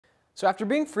So after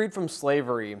being freed from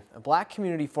slavery, a black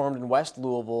community formed in West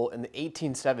Louisville in the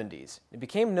 1870s. It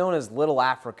became known as Little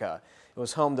Africa. It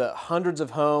was home to hundreds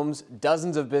of homes,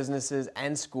 dozens of businesses,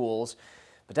 and schools.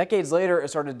 But decades later, it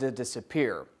started to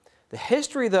disappear. The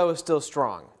history, though, is still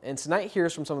strong. And tonight,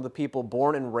 here's from some of the people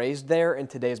born and raised there in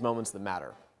today's Moments That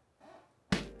Matter.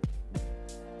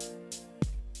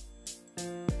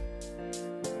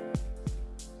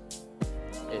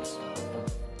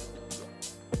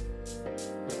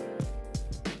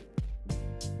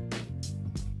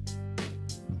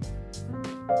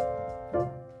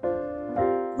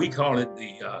 We call it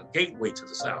the gateway to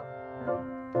the South.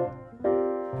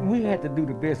 We had to do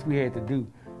the best we had to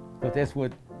do, but that's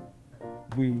what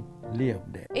we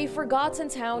lived at. A forgotten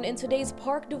town in today's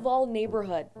Park DuValle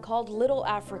neighborhood called Little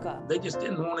Africa. They just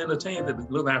didn't want to entertain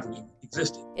that Little Africa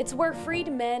existed. It's where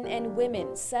freed men and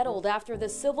women settled after the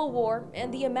Civil War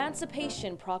and the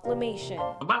Emancipation Proclamation.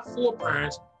 My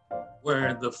foreparents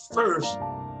were the first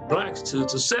blacks to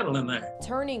settle in there.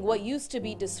 Turning what used to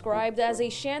be described as a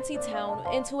shanty town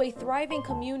into a thriving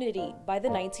community by the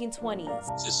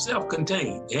 1920s. It's just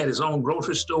self-contained. It had its own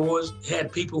grocery stores, it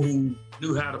had people who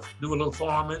knew how to do a little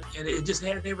farming, and it just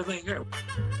had everything there.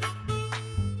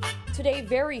 Today,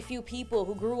 very few people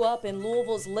who grew up in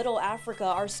Louisville's Little Africa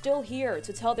are still here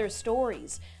to tell their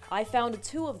stories. I found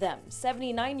two of them,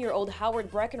 79-year-old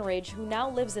Howard Breckinridge, who now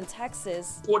lives in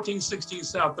Texas. 1416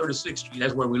 South 36th Street,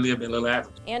 that's where we lived in Little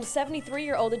Africa. And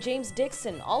 73-year-old James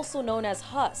Dixon, also known as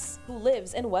Huss, who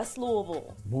lives in West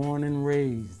Louisville. Born and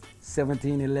raised,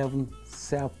 1711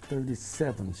 South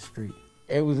 37th Street.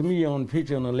 It was me on the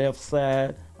picture on the left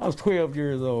side. I was 12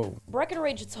 years old.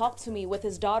 Breckinridge talked to me with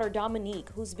his daughter Dominique,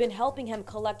 who's been helping him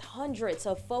collect hundreds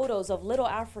of photos of Little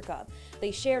Africa.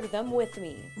 They shared them with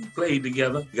me. We played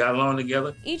together, got along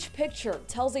together. Each picture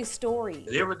tells a story.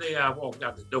 Every day I walked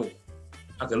out the door,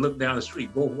 I could look down the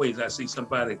street both ways. I see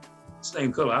somebody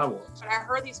same color I was. I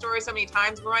heard these stories so many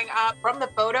times growing up. From the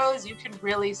photos, you can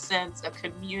really sense a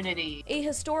community. A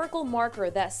historical marker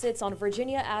that sits on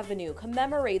Virginia Avenue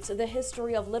commemorates the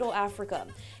history of Little Africa.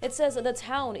 It says the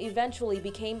town eventually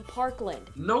became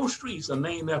Parkland. No streets are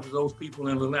named after those people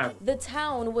in Little Africa. The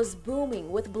town was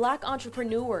booming with black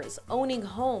entrepreneurs owning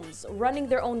homes, running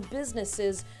their own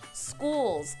businesses,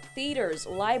 schools, theaters,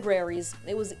 libraries.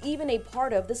 It was even a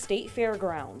part of the state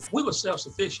fairgrounds. We were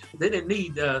self-sufficient. They didn't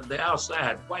need the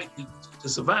outside white people to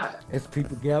survive. It's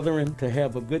people gathering to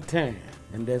have a good time,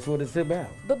 and that's what it's about.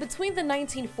 But between the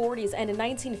 1940s and the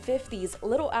 1950s,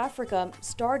 Little Africa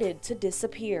started to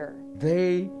disappear.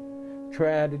 They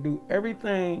tried to do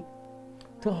everything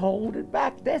to hold it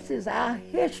back. This is our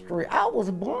history. I was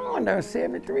born there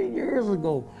 73 years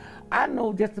ago. I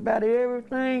know just about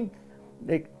everything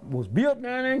that was built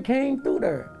down there and came through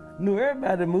there. Knew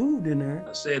everybody that moved in there.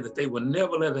 I said that they would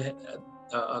never let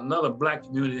another black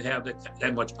community have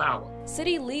that much power.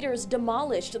 City leaders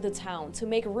demolished the town to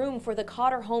make room for the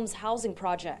Cotter Homes housing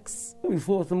projects. We was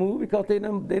forced to move because they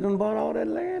done bought all that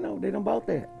land. They done bought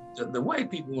that. The white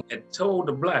people had told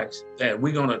the blacks that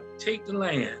we're gonna take the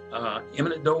land,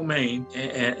 eminent domain,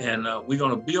 and we're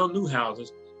gonna build new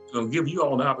houses. We're gonna give you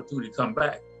all the opportunity to come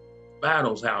back, buy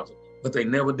those houses. But they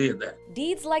never did that.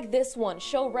 Deeds like this one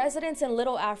show residents in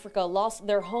Little Africa lost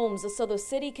their homes so the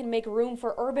city can make room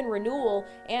for urban renewal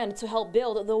and to help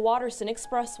build the Watterson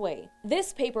Expressway.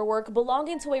 This paperwork,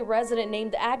 belonging to a resident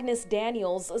named Agnes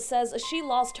Daniels, says she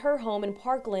lost her home in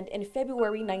Parkland in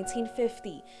February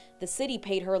 1950. The city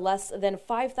paid her less than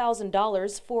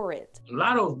 $5,000 for it. A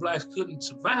lot of those blacks couldn't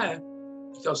survive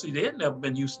because, see, they had never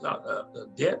been used to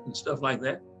debt and stuff like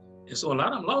that. And so a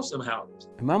lot of them lost them houses.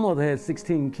 My mother had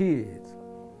 16 kids,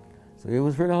 so it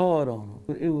was really hard on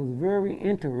them. It was very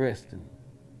interesting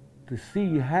to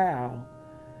see how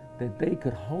that they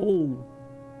could hold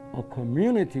a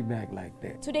community back like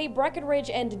that. Today, Breckinridge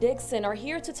and Dixon are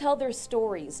here to tell their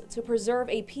stories, to preserve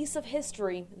a piece of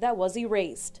history that was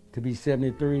erased. To be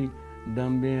 73,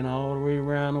 done been all the way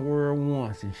around the world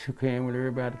once and shook hands with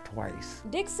everybody twice.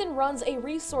 Dixon runs a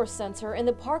resource center in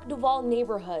the Park DuValle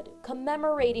neighborhood,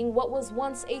 commemorating what was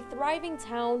once a thriving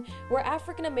town where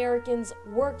African Americans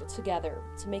worked together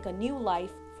to make a new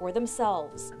life for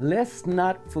themselves. Let's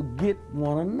not forget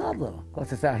one another,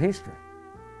 because it's our history.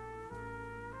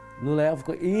 Little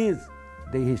Africa is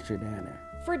the history down there.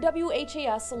 For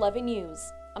WHAS 11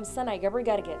 News, I'm Sanai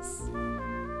Rodriguez.